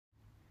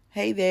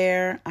Hey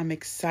there, I'm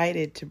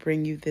excited to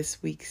bring you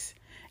this week's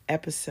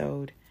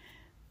episode.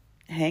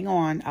 Hang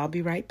on, I'll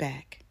be right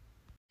back.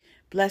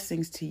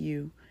 Blessings to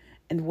you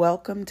and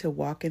welcome to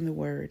Walk in the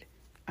Word.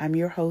 I'm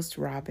your host,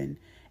 Robin,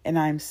 and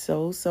I'm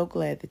so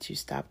glad that you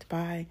stopped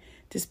by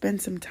to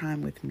spend some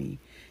time with me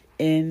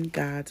in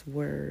God's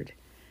Word.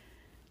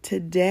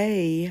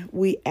 Today,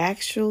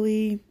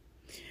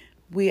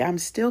 I'm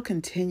still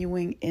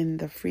continuing in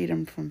the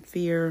Freedom from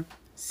Fear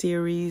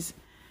series.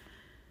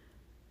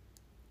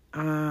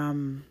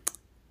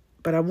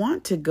 But I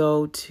want to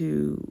go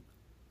to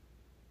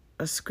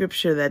a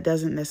scripture that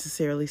doesn't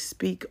necessarily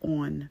speak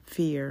on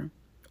fear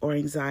or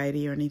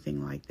anxiety or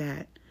anything like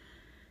that.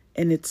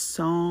 And it's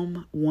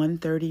Psalm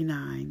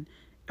 139.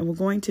 And we're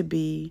going to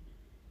be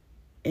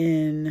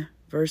in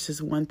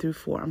verses 1 through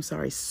 4.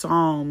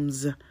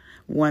 Psalms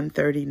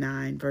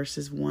 139,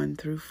 verses 1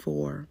 through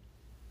 4.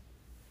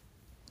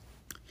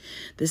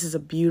 This is a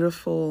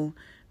beautiful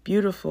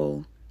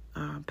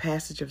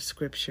passage of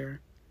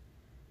scripture.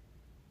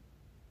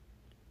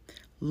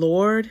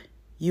 Lord,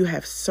 you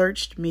have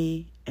searched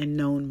me and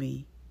known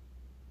me.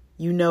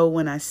 You know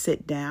when I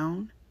sit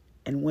down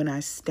and when I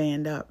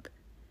stand up.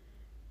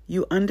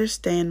 You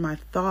understand my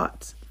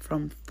thoughts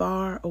from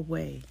far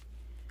away.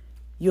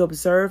 You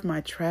observe my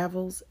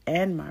travels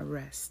and my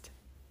rest.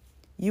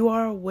 You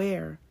are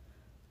aware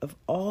of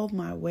all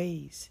my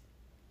ways.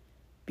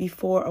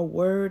 Before a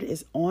word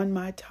is on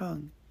my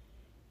tongue,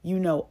 you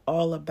know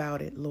all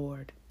about it,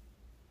 Lord.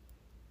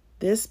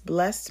 This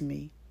blessed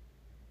me.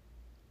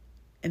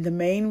 And the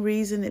main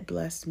reason it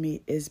blessed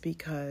me is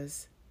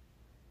because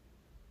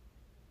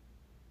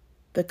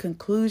the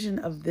conclusion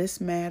of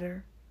this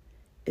matter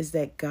is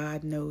that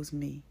God knows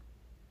me.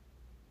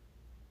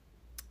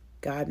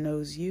 God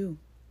knows you.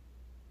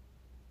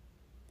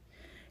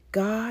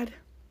 God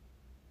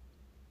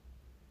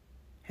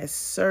has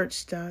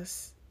searched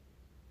us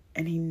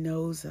and He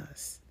knows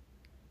us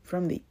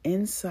from the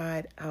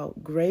inside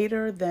out,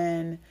 greater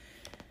than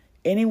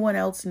anyone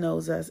else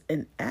knows us.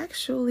 And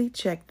actually,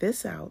 check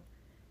this out.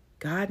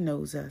 God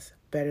knows us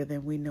better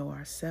than we know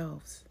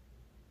ourselves.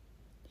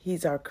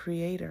 He's our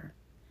creator.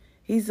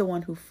 He's the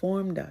one who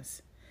formed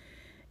us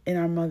in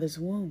our mother's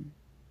womb.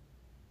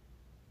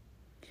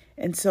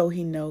 And so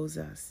He knows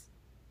us.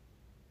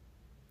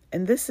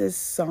 And this is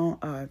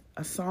a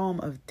psalm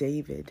of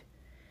David.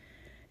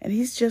 And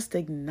he's just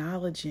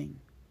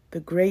acknowledging the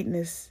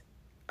greatness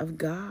of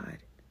God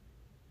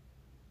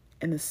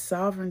and the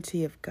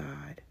sovereignty of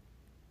God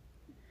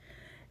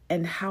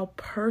and how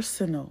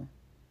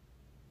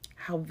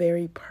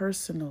very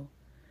personal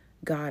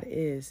God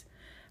is,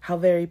 how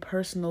very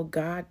personal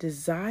God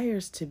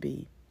desires to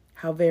be,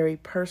 how very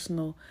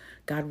personal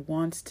God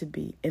wants to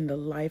be in the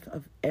life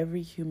of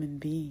every human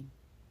being.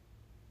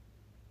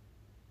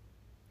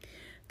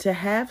 To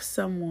have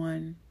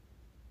someone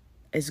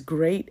as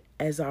great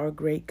as our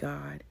great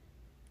God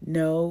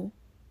know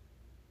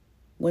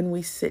when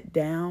we sit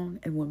down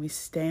and when we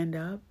stand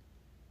up,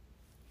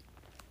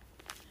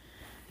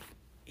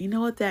 you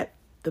know what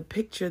the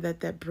picture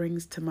that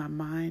brings to my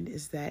mind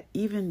is that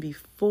even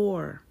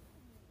before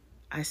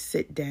I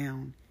sit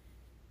down,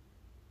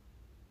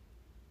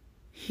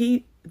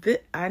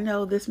 I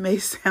know this may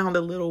sound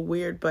a little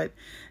weird, but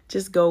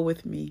just go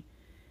with me.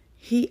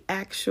 He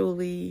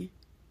actually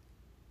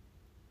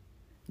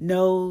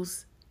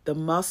knows the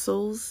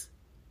muscles,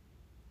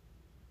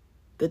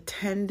 the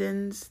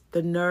tendons,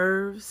 the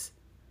nerves,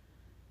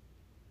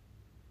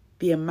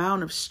 the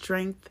amount of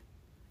strength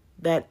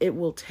that it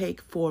will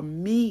take for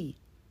me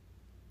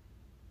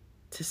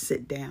to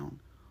sit down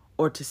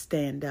or to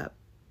stand up.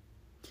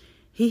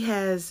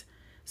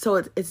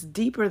 So it's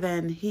deeper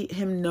than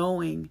him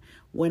knowing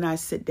when I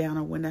sit down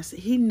or when I sit.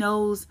 He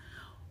knows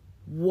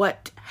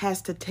what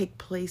has to take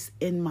place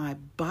in my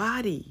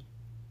body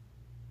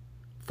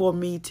for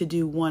me to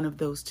do one of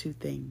those two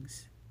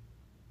things.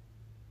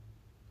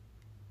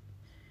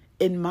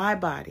 In my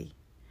body.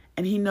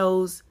 And He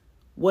knows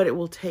what it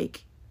will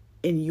take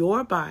in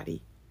your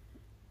body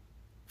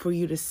for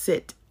you to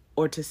sit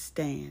or to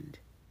stand.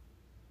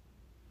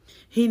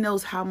 He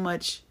knows how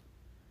much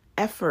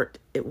effort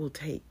it will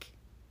take.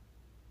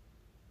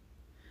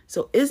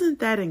 So isn't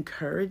that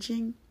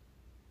encouraging?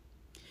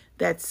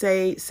 That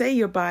say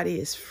your body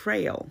is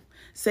frail.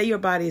 Say your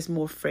body is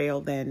more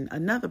frail than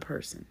another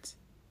person's.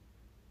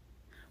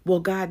 Well,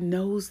 God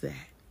knows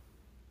that.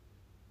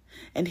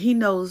 And He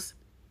knows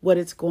what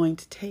it's going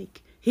to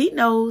take. He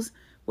knows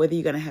whether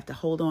you're going to have to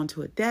hold on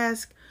to a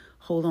desk,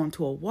 hold on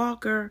to a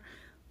walker,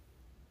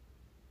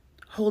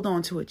 hold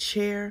on to a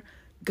chair.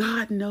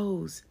 God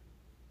knows.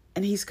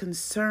 And He's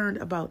concerned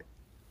about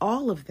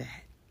all of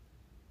that.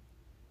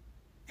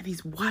 And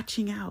He's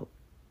watching out.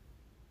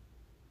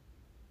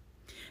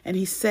 And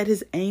He set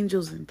His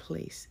angels in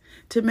place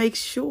to make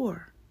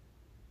sure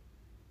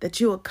that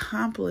you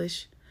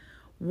accomplish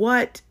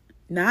what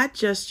not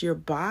just your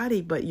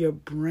body, but your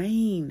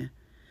brain,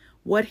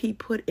 what He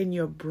put in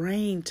your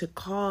brain to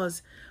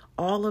cause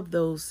all of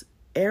those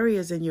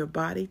areas in your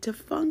body to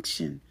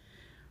function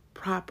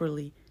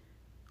properly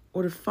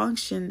or to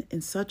function in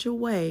such a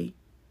way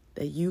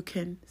that you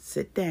can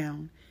sit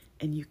down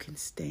and you can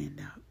stand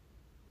up.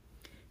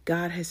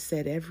 God has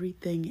set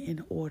everything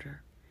in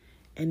order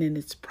and in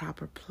its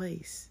proper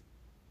place.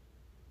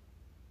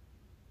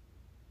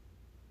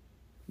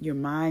 Your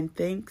mind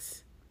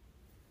thinks,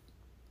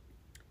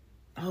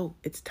 oh,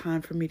 it's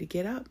time for me to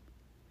get up.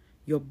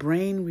 Your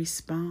brain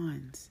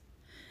responds,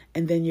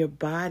 and then your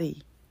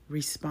body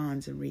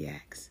responds and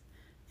reacts.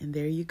 And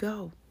there you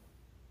go.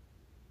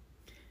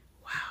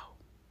 Wow,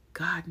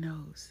 God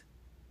knows.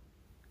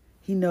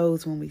 He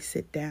knows when we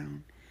sit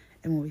down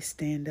and when we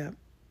stand up.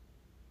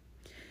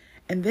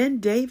 And then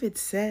David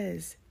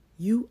says,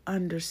 you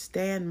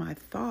understand my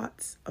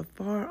thoughts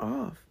afar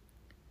off.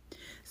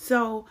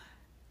 So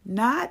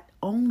not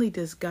only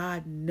does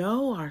God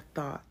know our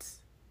thoughts,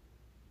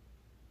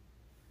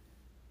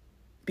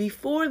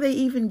 before they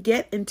even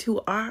get into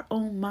our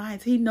own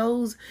minds,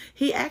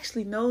 he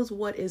actually knows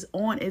what is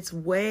on its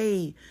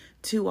way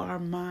to our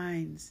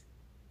minds.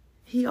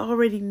 He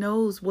already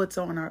knows what's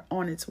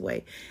on its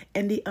way,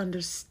 and he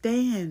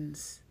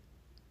understands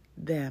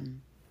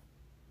them.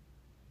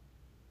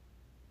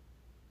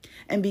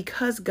 And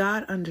because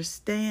God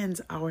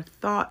understands our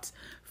thoughts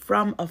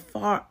from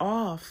afar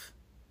off,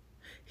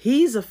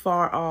 he's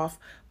afar off,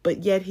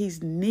 but yet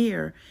he's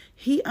near.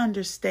 He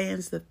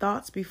understands the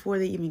thoughts before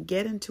they even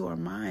get into our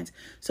minds.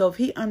 So if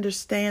he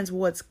understands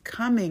what's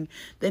coming,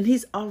 then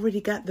he's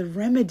already got the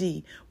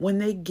remedy when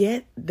they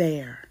get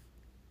there.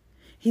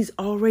 He's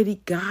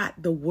already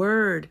got the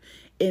word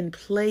in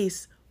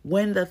place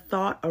when the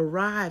thought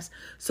arrives.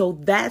 So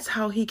that's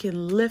how he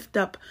can lift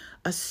up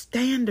a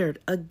standard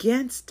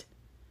against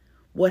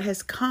what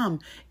has come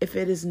if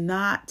it is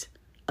not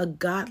a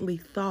godly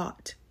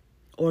thought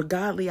or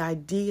godly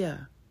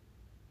idea.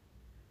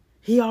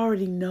 He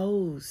already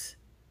knows.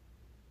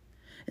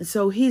 And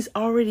so he's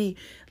already,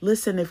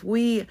 listen, if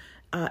we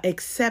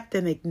accept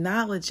and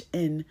acknowledge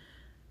and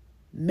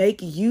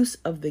make use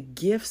of the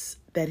gifts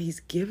that he's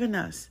given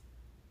us,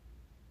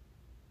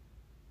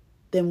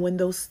 then when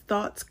those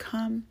thoughts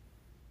come,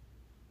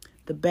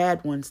 the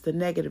bad ones, the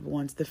negative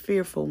ones, the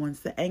fearful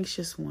ones, the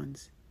anxious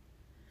ones,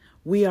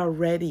 we are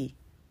ready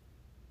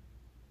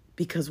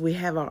because we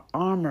have our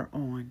armor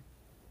on.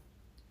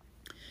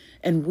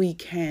 And we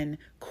can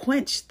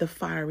quench the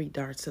fiery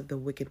darts of the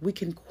wicked. We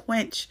can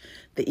quench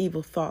the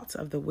evil thoughts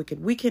of the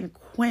wicked. We can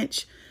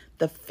quench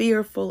the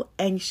fearful,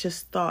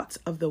 anxious thoughts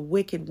of the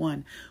wicked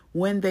one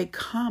when they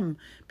come,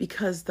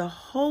 because the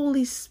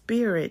Holy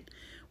Spirit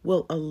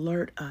will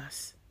alert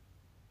us.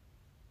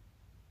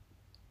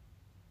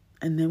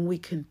 And then we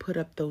can put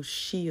up those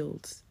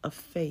shields of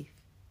faith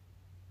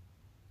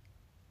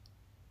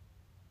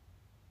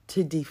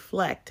to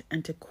deflect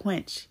and to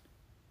quench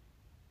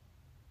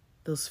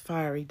those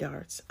fiery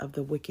darts of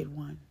the wicked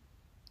one.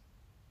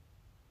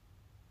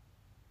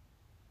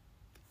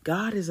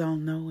 God is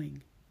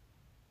all-knowing.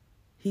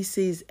 He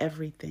sees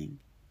everything.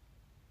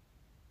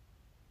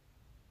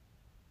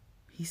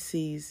 He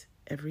sees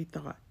every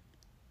thought.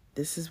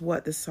 This is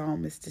what the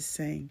psalmist is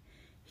saying.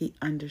 He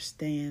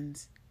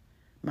understands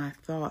my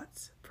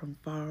thoughts from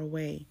far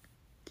away.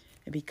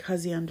 And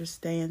because he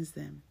understands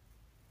them,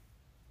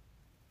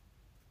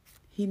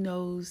 he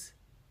knows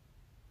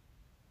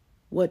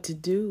what to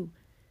do.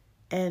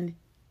 And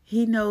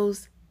he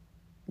knows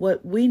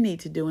what we need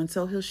to do. And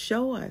so he'll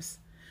show us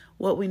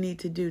what we need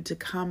to do to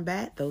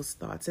combat those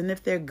thoughts. And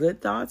if they're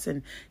good thoughts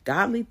and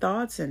godly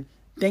thoughts and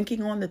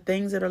thinking on the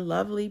things that are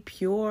lovely,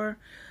 pure,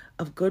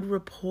 of good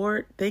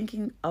report,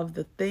 thinking of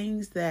the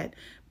things that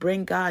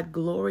bring God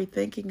glory,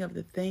 thinking of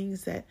the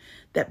things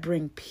that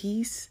bring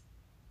peace,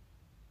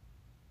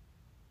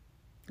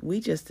 we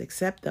just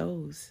accept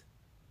those.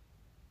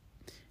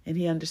 And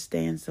he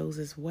understands those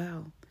as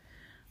well.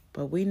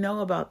 But we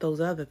know about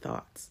those other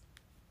thoughts.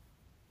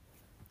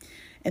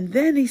 And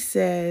then he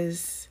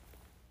says,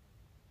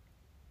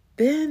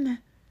 then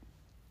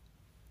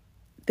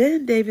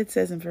David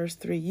says in verse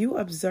 3, you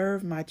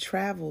observe my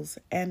travels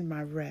and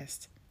my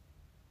rest.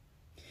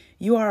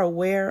 You are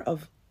aware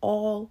of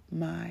all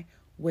my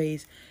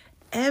ways,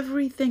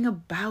 everything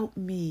about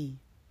me.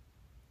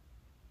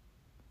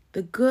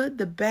 The good,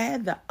 the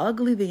bad, the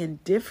ugly, the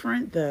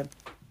indifferent,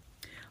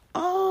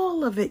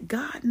 all of it,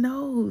 God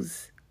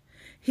knows.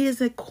 He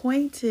is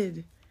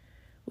acquainted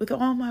with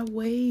all my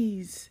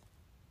ways.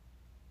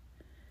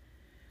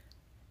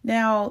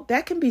 Now,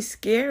 that can be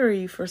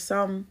scary for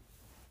some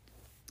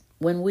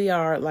when we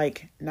are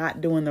like not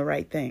doing the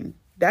right thing.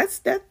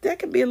 That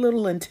can be a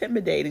little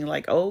intimidating.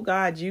 Like, oh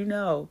God, you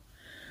know.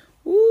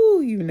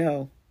 Ooh, you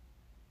know.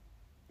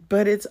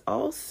 But it's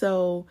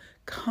also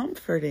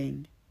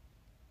comforting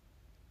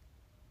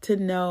to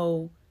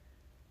know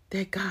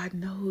that God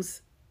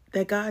knows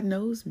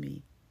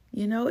me.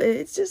 You know,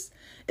 it's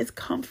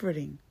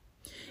comforting.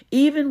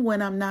 Even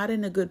when I'm not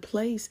in a good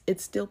place,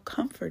 it's still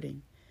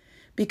comforting,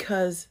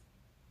 because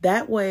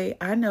that way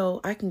I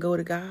know I can go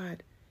to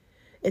God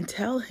and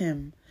tell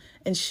him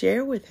and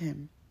share with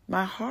him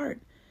my heart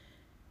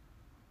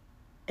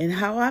and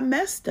how I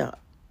messed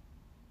up,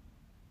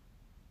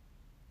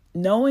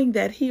 knowing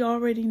that he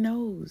already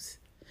knows.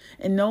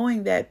 And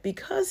knowing that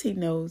because he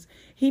knows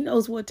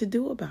what to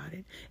do about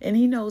it. And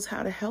he knows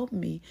how to help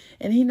me.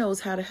 And he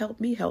knows how to help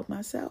me help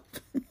myself.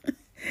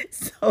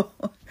 So,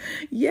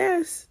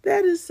 yes,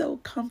 that is so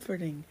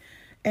comforting.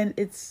 And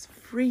it's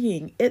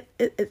freeing.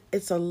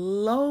 It's a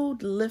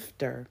load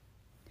lifter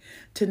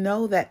to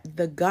know that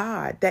that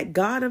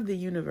God of the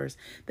universe,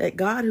 that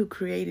God who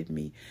created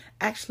me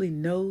actually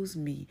knows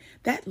me.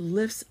 That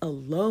lifts a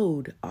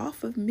load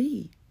off of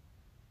me.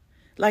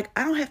 Like,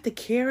 I don't have to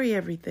carry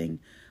everything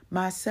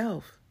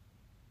myself.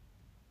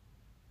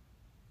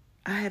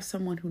 I have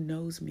someone who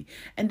knows me.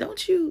 And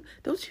don't you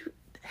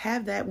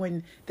have that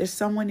when there's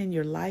someone in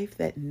your life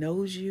that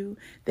knows you,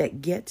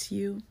 that gets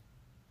you?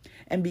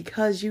 And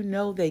because you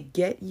know they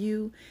get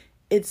you,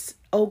 it's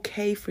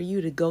okay for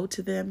you to go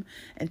to them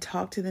and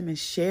talk to them and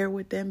share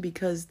with them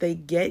because they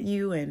get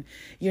you, and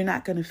you're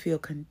not going to feel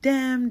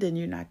condemned, and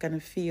you're not going to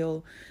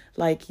feel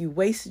like you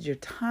wasted your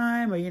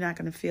time, or you're not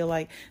going to feel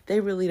like they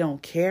really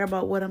don't care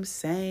about what I'm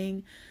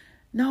saying.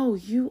 No,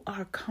 you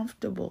are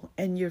comfortable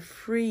and you're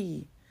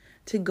free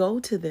to go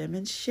to them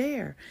and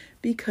share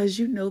because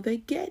you know they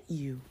get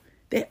you.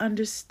 They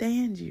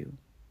understand you.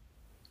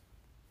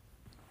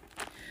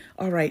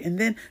 All right. And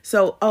then,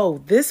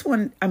 this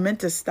one, I meant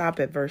to stop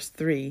at verse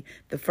 3,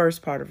 the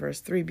first part of verse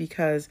 3,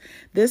 because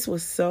this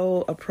was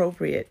so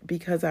appropriate,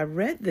 because I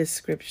read this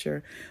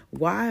scripture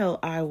while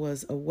I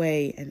was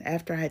away and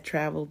after I had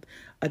traveled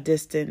a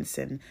distance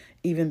and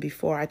even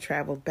before I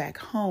traveled back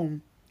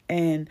home.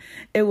 And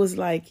it was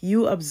like,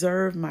 you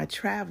observe my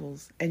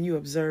travels and you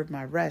observe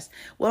my rest.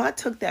 Well, I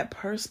took that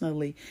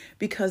personally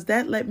because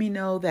that let me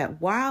know that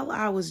while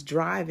I was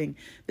driving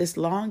this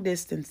long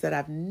distance that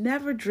I've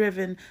never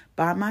driven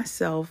by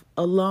myself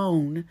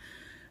alone,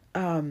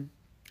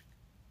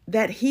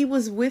 that he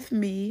was with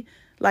me.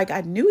 Like,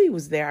 I knew he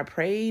was there. I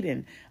prayed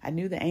and I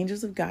knew the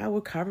angels of God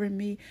were covering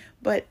me.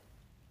 But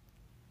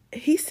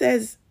he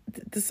says,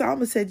 the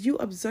psalmist said, you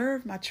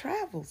observe my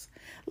travels.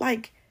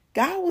 Like,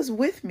 God was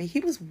with me.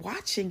 He was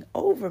watching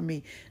over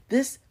me.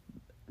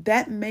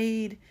 That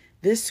made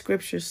this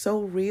scripture so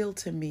real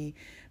to me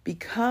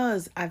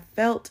because I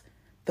felt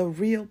the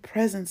real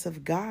presence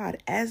of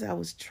God as I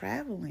was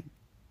traveling.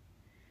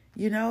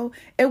 You know,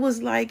 it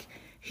was like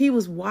he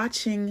was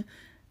watching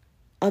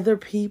other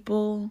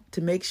people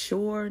to make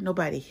sure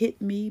nobody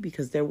hit me,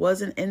 because there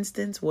was an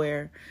instance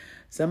where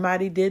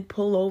somebody did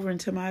pull over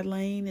into my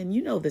lane. And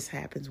you know, this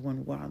happens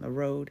when we're on the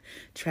road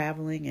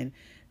traveling, and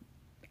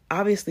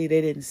obviously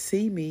they didn't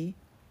see me,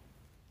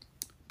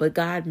 but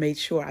God made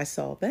sure I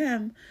saw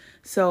them.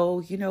 So,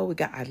 you know,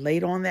 I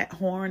laid on that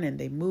horn and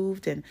they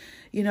moved. And,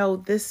 you know,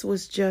 this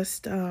was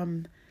just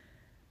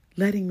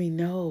letting me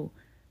know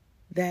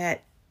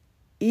that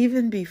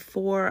even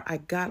before I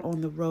got on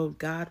the road,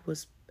 God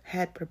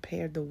had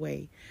prepared the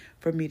way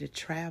for me to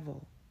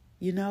travel.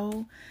 You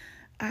know,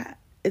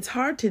 it's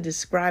hard to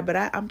describe, but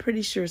I'm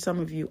pretty sure some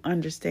of you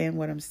understand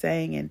what I'm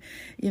saying. And,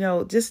 you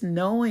know, just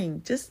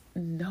knowing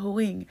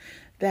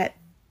that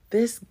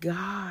this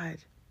God,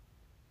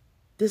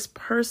 this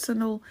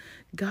personal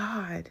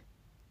God,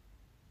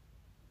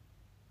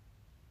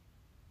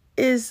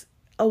 is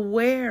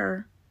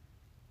aware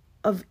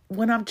of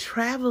when I'm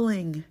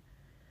traveling,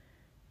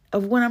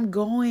 of when I'm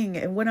going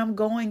and when I'm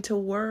going to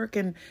work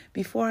and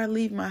before I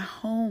leave my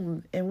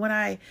home and when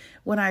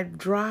I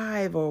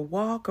drive or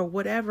walk or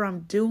whatever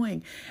I'm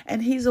doing.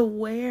 And he's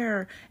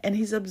aware and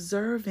he's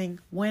observing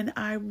when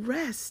I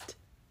rest.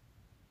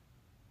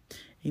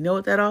 You know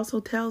what that also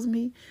tells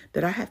me?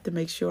 That I have to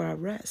make sure I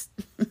rest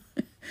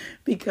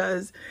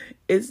because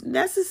it's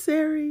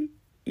necessary.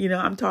 You know,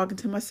 I'm talking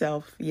to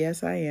myself.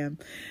 Yes, I am.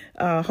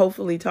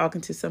 Hopefully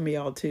talking to some of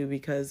y'all too,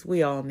 because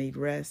we all need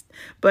rest.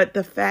 But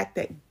the fact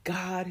that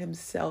God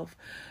himself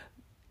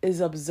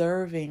is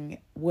observing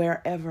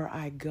wherever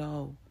I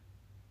go,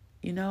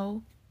 you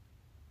know,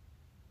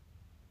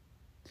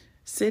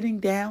 sitting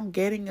down,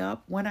 getting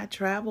up, when I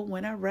travel,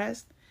 when I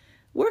rest,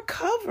 we're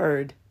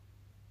covered.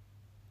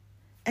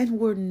 And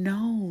we're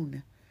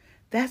known.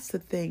 That's the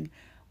thing.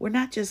 We're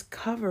not just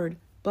covered,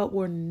 but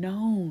we're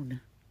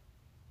known.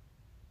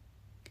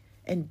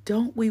 And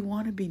don't we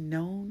want to be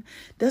known?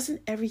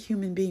 Doesn't every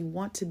human being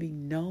want to be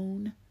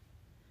known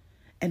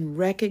and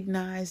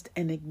recognized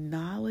and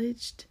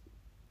acknowledged?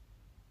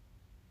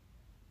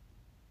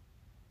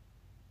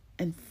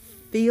 And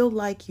feel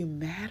like you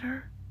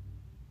matter?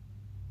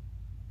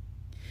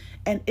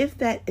 And if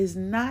that is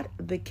not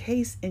the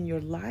case in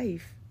your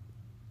life,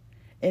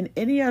 in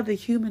any other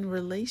human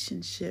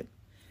relationship,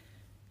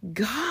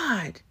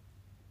 God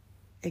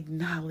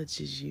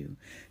acknowledges you.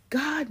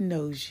 God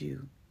knows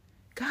you.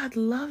 God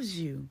loves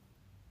you.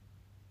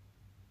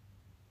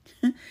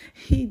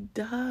 He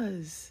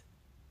does.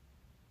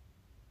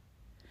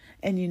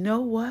 And you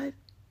know what?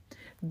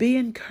 Be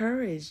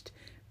encouraged,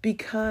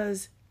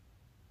 because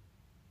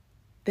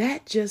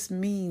that just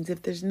means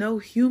if there's no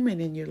human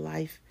in your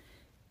life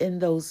in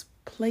those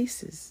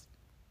places,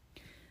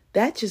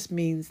 that just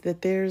means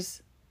that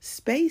there's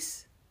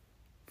space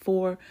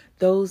for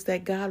those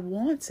that God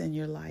wants in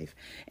your life.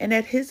 And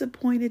at his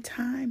appointed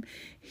time,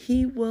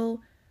 he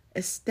will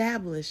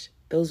establish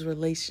those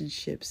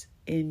relationships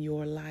in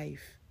your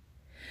life.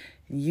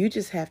 And you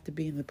just have to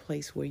be in the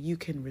place where you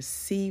can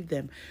receive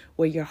them,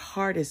 where your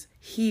heart is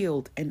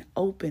healed and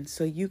open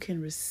so you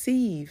can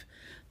receive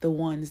the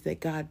ones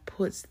that God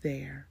puts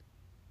there,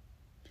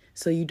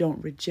 so you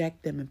don't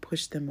reject them and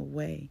push them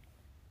away.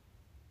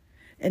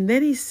 And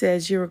then he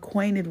says, you're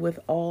acquainted with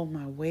all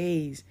my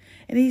ways.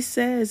 And he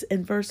says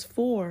in verse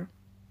 4,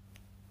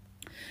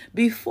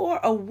 before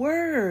a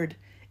word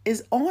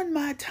is on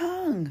my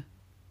tongue,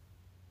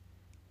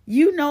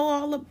 you know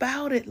all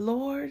about it,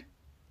 Lord.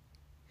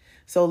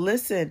 So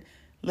listen,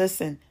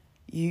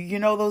 you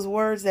know those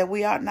words that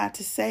we ought not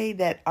to say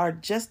that are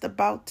just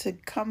about to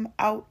come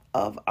out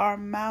of our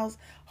mouths?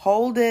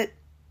 Hold it.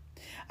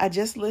 I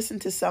just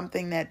listened to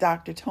something that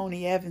Dr.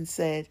 Tony Evans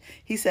said.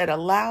 He said,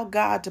 allow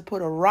God to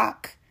put a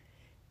rock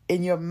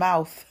in your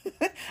mouth.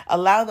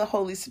 Allow the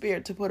Holy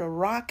Spirit to put a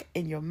rock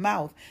in your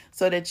mouth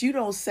so that you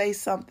don't say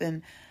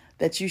something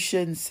that you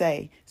shouldn't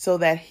say, so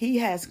that he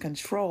has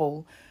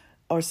control,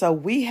 or so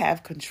we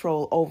have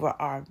control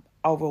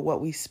over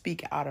what we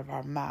speak out of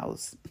our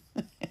mouths.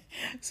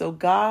 So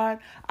God,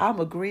 I'm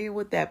agreeing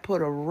with that.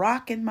 Put a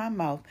rock in my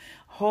mouth,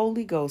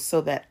 Holy Ghost,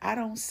 so that I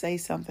don't say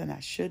something I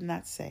should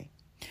not say.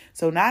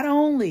 So not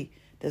only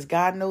does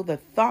God know the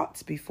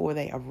thoughts before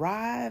they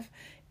arrive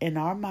in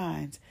our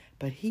minds,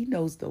 but he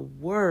knows the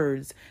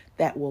words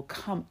that will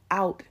come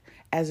out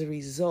as a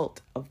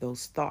result of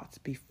those thoughts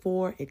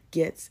before it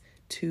gets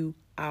to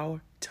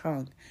our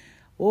tongue.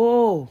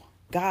 Oh,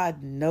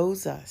 God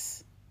knows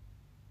us.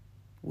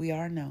 We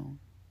are known.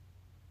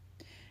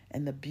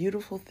 And the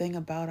beautiful thing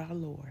about our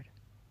Lord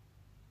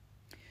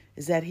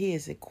is that he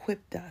has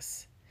equipped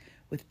us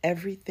with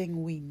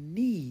everything we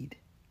need.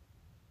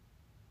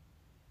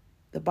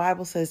 The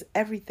Bible says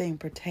everything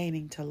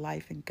pertaining to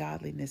life and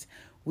godliness,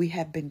 we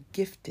have been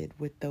gifted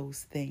with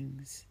those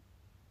things.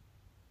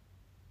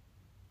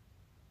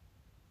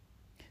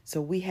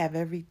 So we have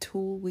every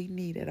tool we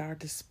need at our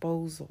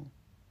disposal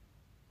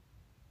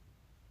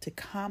to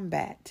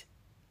combat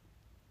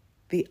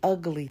the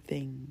ugly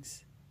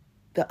things,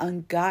 the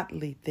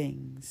ungodly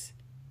things,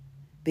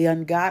 the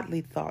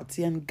ungodly thoughts,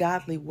 the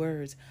ungodly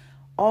words,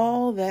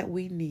 all that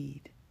we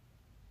need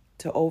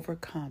to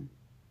overcome,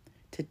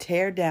 to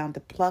tear down, to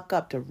pluck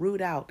up, to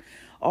root out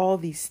all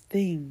these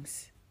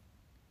things.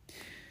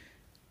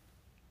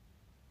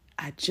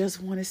 I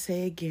just want to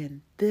say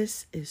again,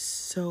 this is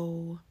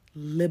so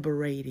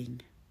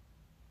liberating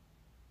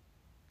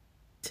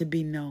to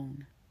be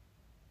known.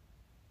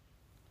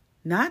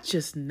 Not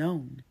just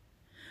known,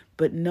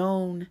 but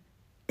known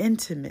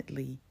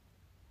intimately.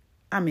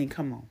 I mean,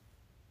 come on.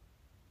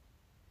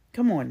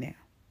 Come on now.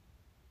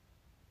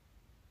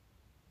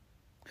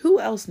 Who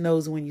else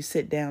knows when you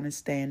sit down and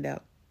stand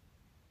up?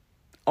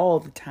 All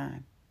the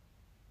time.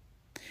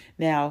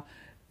 Now,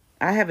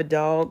 I have a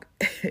dog.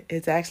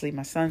 It's actually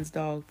my son's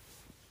dog.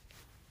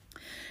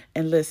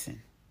 And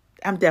listen,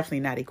 I'm definitely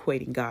not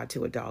equating God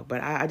to a dog,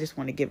 but I just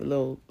want to give a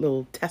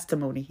little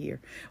testimony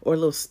here, or a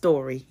little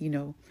story,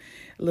 a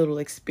little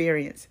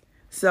experience.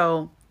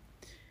 So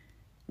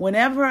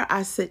whenever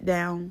I sit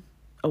down,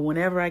 or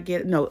whenever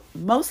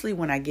mostly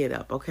when I get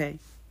up, okay,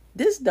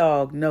 this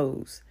dog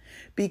knows,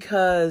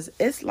 because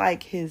it's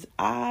like his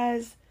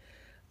eyes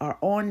are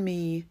on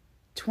me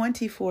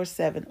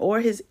 24/7, or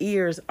his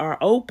ears are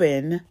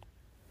open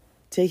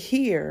to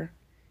hear,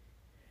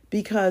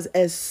 because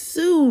as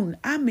soon,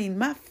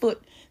 my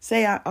foot,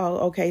 say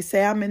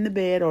I'm in the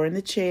bed or in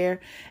the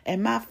chair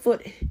and my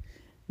foot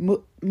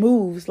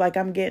moves like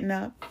I'm getting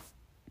up,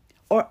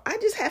 or I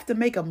just have to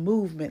make a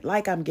movement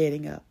like I'm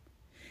getting up,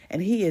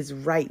 and he is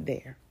right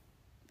there.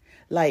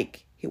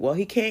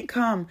 He can't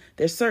come.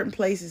 There's certain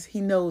places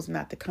he knows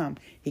not to come.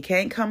 He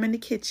can't come in the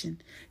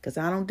kitchen because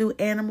I don't do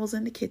animals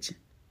in the kitchen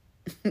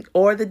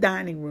or the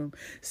dining room.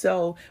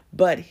 So,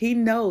 but he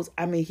knows,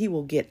 he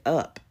will get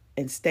up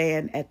and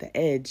stand at the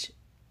edge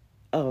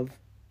of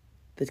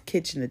the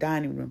kitchen, the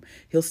dining room.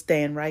 He'll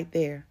stand right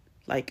there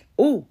like,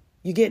 "Ooh,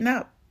 you getting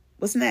up?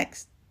 What's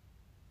next?"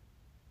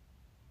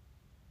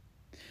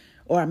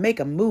 Or I make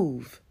a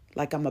move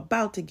like I'm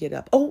about to get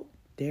up. Oh,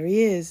 there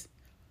he is.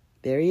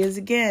 There he is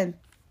again.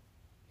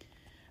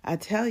 I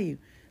tell you.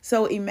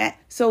 So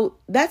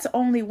that's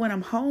only when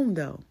I'm home,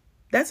 though.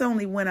 That's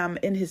only when I'm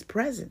in his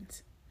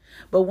presence.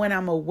 But when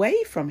I'm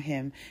away from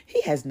him,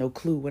 he has no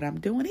clue what I'm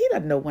doing. He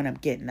doesn't know when I'm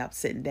getting up,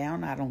 sitting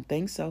down. I don't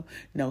think so.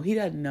 No, he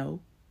doesn't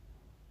know.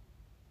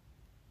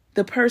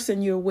 The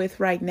person you're with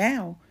right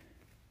now,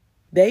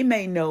 they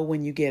may know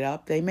when you get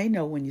up. They may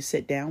know when you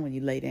sit down, when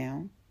you lay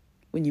down,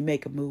 when you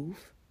make a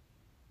move.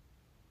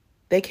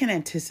 They can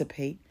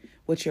anticipate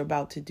what you're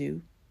about to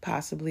do,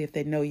 possibly if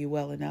they know you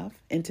well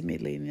enough,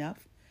 intimately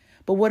enough.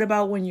 But what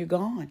about when you're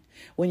gone,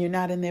 when you're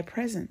not in their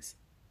presence?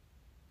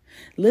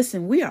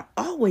 Listen, we are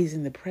always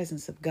in the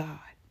presence of God.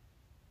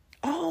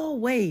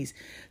 Always.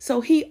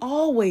 So he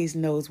always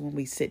knows when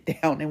we sit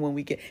down and when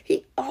we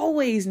he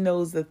always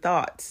knows the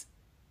thoughts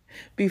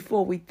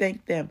before we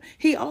thank them.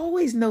 He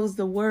always knows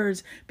the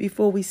words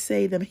before we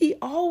say them. He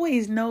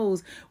always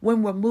knows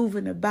when we're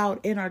moving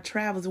about in our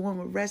travels, when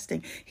we're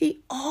resting.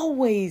 He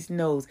always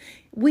knows.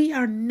 We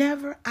are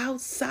never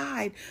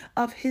outside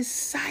of his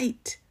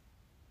sight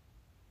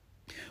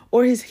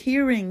or his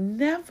hearing,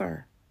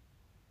 never.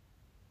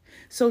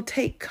 So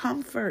take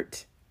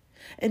comfort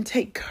and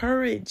take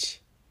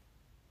courage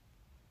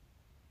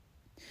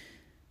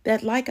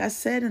that, like I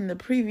said in the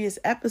previous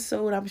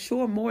episode, I'm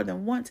sure more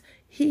than once,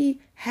 he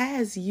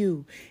has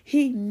you.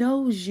 He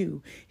knows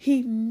you.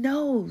 He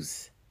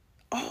knows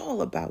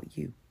all about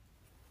you.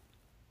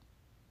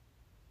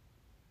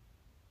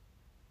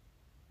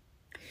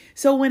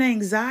 So when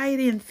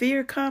anxiety and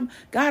fear come,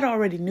 God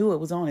already knew it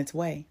was on its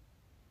way.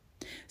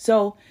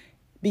 So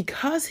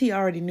because he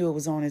already knew it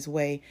was on its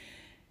way,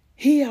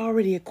 he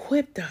already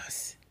equipped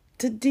us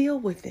to deal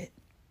with it.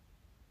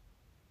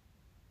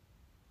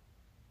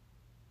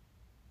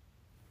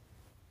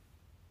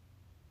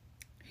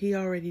 He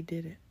already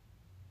did it.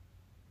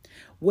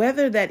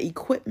 Whether that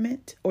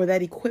equipment or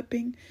that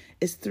equipping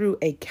is through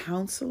a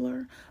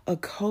counselor, a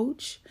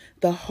coach,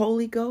 the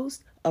Holy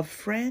Ghost, a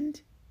friend,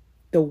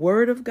 the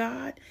Word of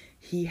God,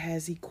 he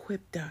has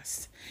equipped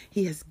us.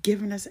 He has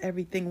given us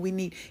everything we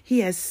need.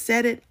 He has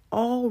set it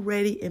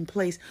already in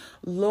place.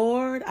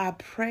 Lord, I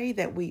pray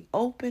that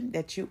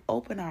you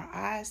open our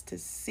eyes to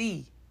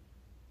see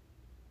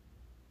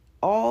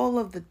all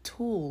of the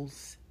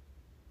tools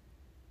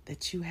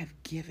that you have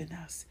given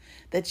us,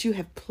 that you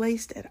have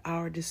placed at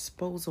our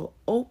disposal.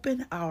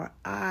 Open our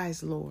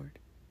eyes, Lord.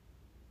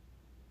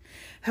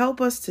 Help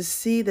us to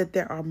see that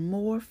there are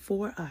more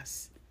for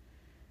us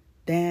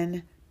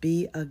than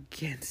be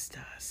against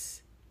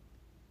us.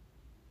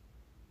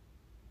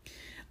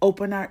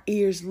 Open our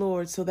ears,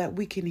 Lord, so that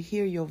we can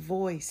hear your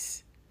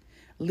voice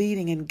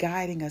leading and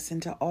guiding us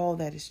into all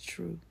that is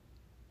true.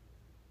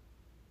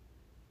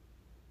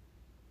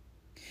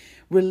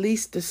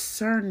 Release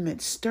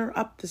discernment. Stir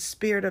up the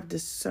spirit of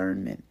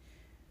discernment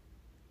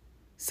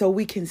so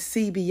we can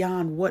see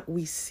beyond what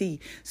we see,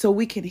 so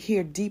we can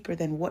hear deeper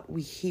than what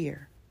we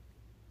hear.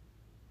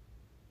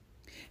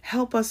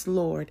 Help us,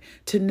 Lord,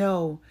 to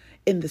know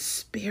in the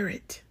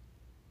spirit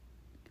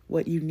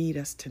what you need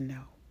us to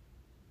know,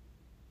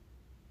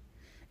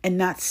 and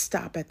not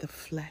stop at the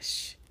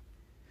flesh,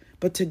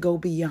 but to go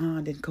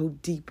beyond and go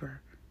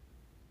deeper.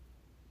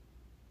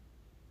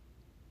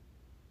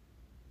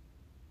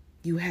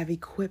 You have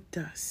equipped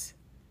us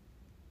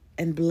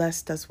and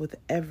blessed us with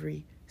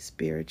every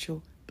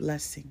spiritual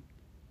blessing.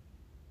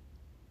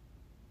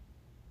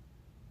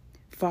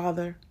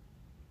 Father,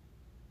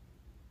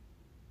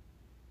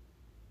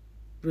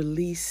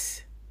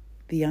 release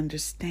the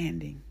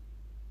understanding.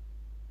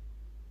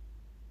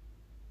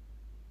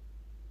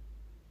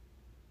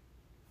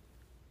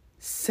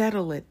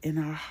 Settle it in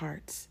our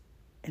hearts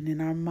and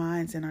in our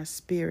minds and our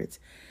spirits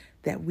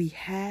that we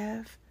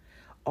have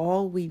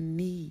all we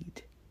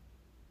need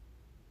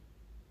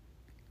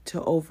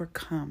to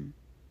overcome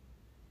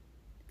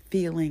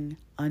feeling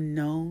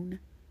unknown,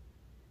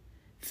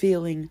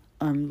 feeling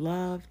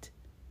unloved,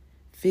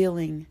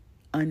 feeling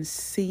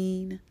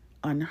unseen,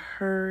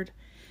 unheard.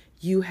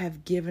 You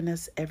have given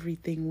us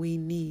everything we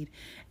need,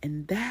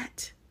 and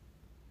that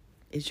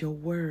is your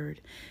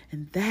word,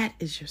 and that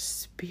is your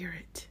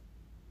spirit.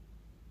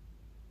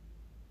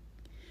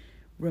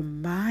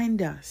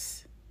 Remind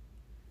us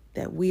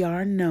that we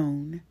are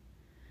known,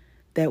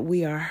 that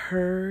we are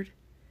heard,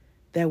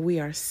 that we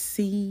are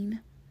seen,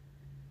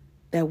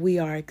 that we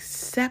are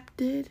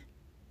accepted,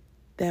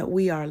 that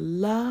we are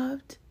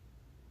loved,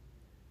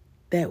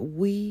 that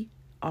we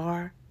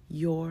are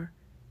your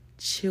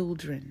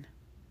children,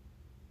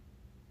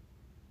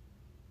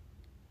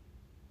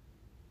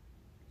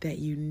 that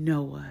you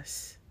know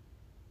us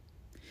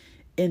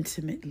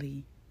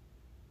intimately,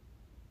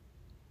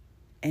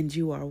 and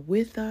you are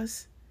with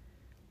us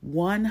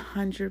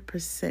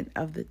 100%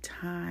 of the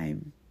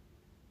time.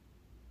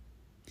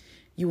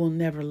 You will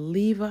never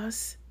leave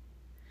us,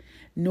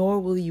 nor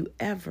will you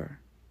ever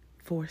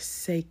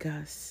forsake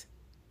us.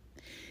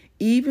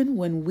 Even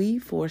when we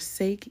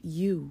forsake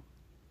you,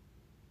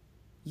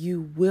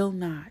 you will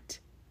not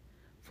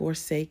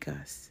forsake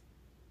us.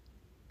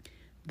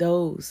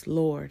 Those,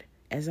 Lord,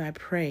 as I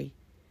pray,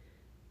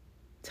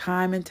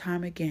 time and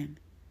time again,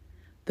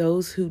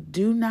 those who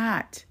do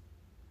not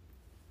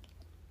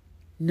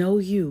know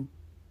you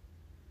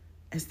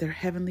as their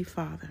Heavenly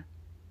Father,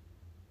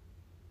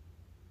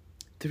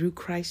 through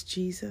Christ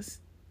Jesus,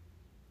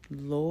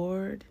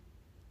 Lord,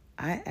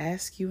 I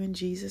ask you in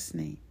Jesus'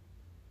 name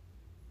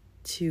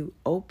to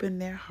open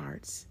their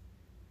hearts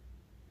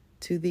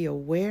to the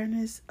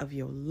awareness of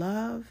your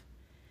love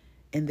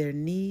and their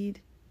need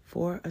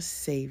for a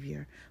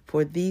Savior,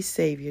 for the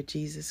Savior,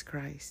 Jesus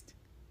Christ.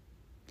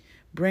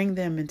 Bring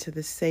them into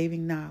the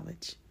saving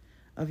knowledge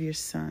of your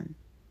Son,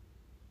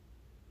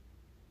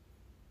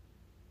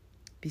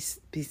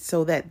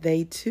 so that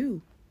they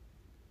too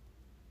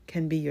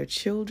can be your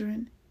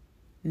children,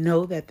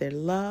 know that they're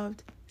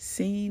loved,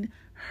 seen,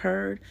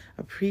 heard,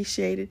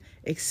 appreciated,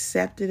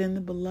 accepted in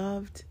the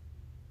beloved.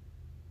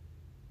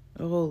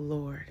 Oh,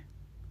 Lord,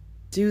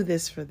 do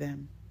this for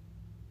them.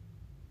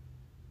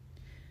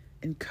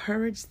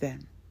 Encourage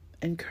them.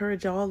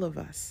 Encourage all of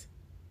us.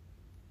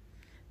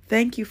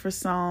 Thank you for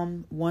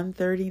Psalms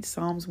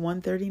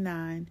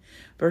 139,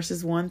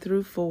 verses 1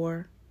 through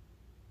 4,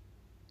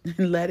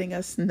 and letting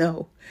us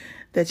know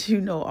that you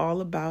know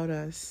all about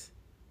us.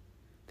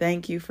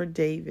 Thank you for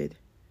David,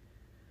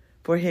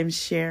 for him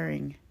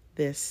sharing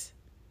this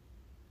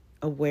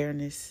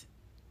awareness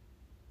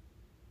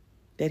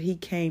that he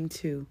came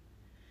to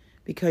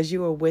because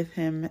you were with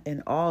him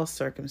in all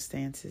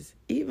circumstances,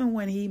 even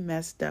when he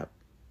messed up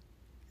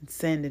and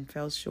sinned and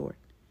fell short.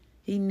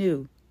 He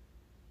knew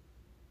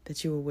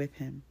that you were with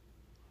him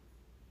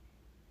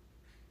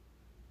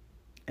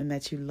and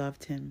that you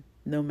loved him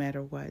no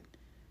matter what.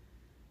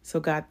 So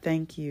God,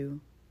 thank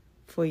you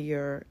for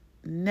your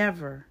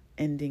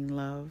never-ending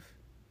love.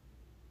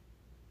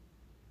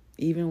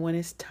 Even when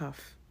it's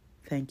tough,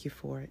 thank you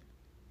for it.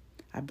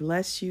 I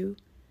bless you,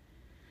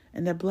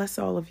 and I bless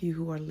all of you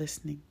who are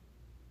listening.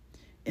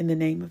 In the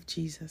name of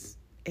Jesus,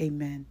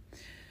 amen.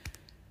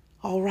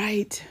 All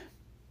right.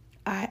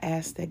 I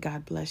ask that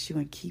God bless you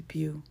and keep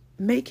you.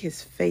 May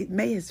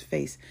his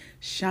face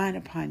shine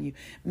upon you.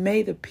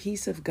 May the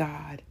peace of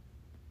God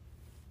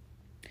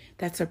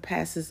that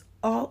surpasses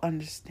all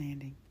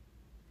understanding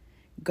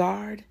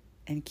guard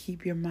and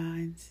keep your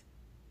minds.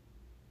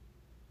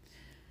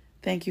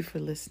 Thank you for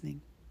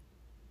listening.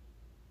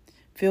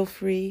 Feel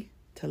free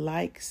to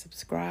like,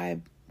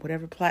 subscribe,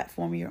 whatever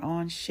platform you're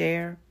on,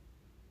 share.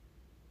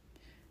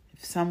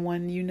 If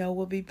someone you know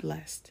will be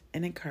blessed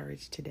and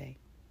encouraged today,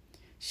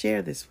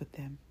 share this with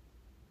them.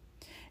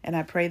 And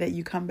I pray that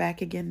you come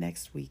back again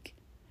next week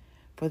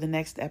for the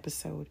next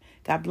episode.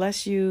 God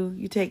bless you.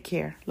 You take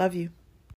care. Love you.